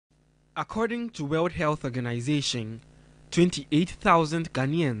According to World Health Organization, 28,000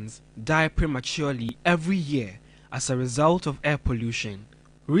 Ghanaians die prematurely every year as a result of air pollution.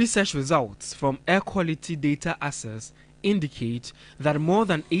 Research results from air quality data access indicate that more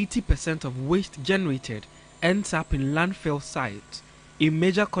than 80% of waste generated ends up in landfill sites, a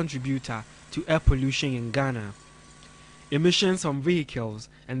major contributor to air pollution in Ghana. Emissions from vehicles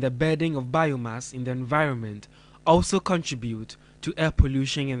and the burning of biomass in the environment also contribute to air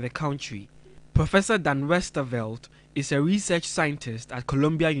pollution in the country. Professor Dan Westerveld is a research scientist at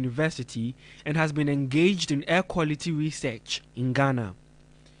Columbia University and has been engaged in air quality research in Ghana.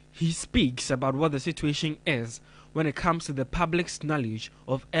 He speaks about what the situation is when it comes to the public's knowledge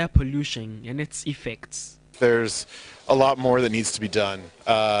of air pollution and its effects. There's a lot more that needs to be done.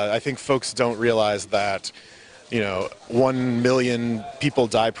 I think folks don't realize that 1 million people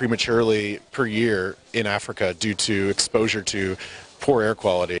die prematurely per year in Africa due to exposure to poor air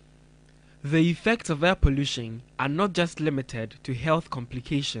quality. The effects of air pollution are not just limited to health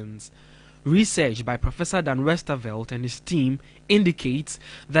complications. Research by Professor Dan Westerveld and his team indicates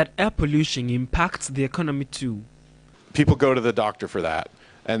that air pollution impacts the economy too. People go to the doctor for that,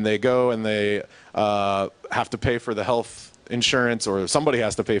 and they go and they have to pay for the health insurance, or somebody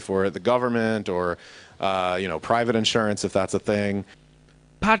has to pay for it, the government or private insurance if that's a thing.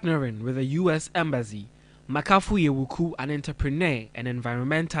 Partnering with the U.S. Embassy, Makafu Yewuku, an entrepreneur and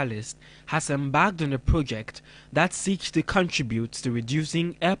environmentalist, has embarked on a project that seeks to contribute to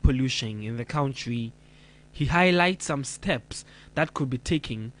reducing air pollution in the country. He highlights some steps that could be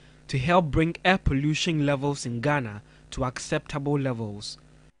taken to help bring air pollution levels in Ghana to acceptable levels.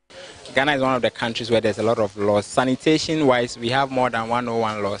 Ghana is one of the countries where there's a lot of laws. Sanitation-wise, we have more than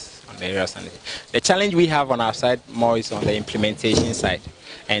 101 laws on the area of sanitation. The challenge we have on our side more is on the implementation side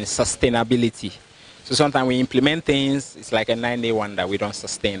and sustainability. So sometimes we implement things, it's like a 9-day wonder, we don't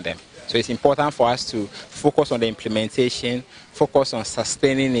sustain them. So it's important for us to focus on the implementation, focus on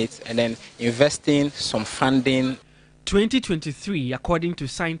sustaining it, and then investing some funding. 2023, according to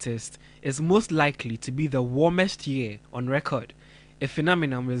scientists, is most likely to be the warmest year on record, a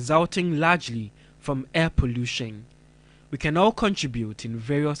phenomenon resulting largely from air pollution. We can all contribute in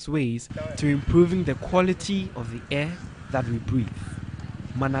various ways to improving the quality of the air that we breathe.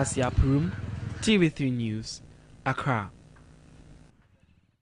 Manasseh Apurum, TV3 News, Accra.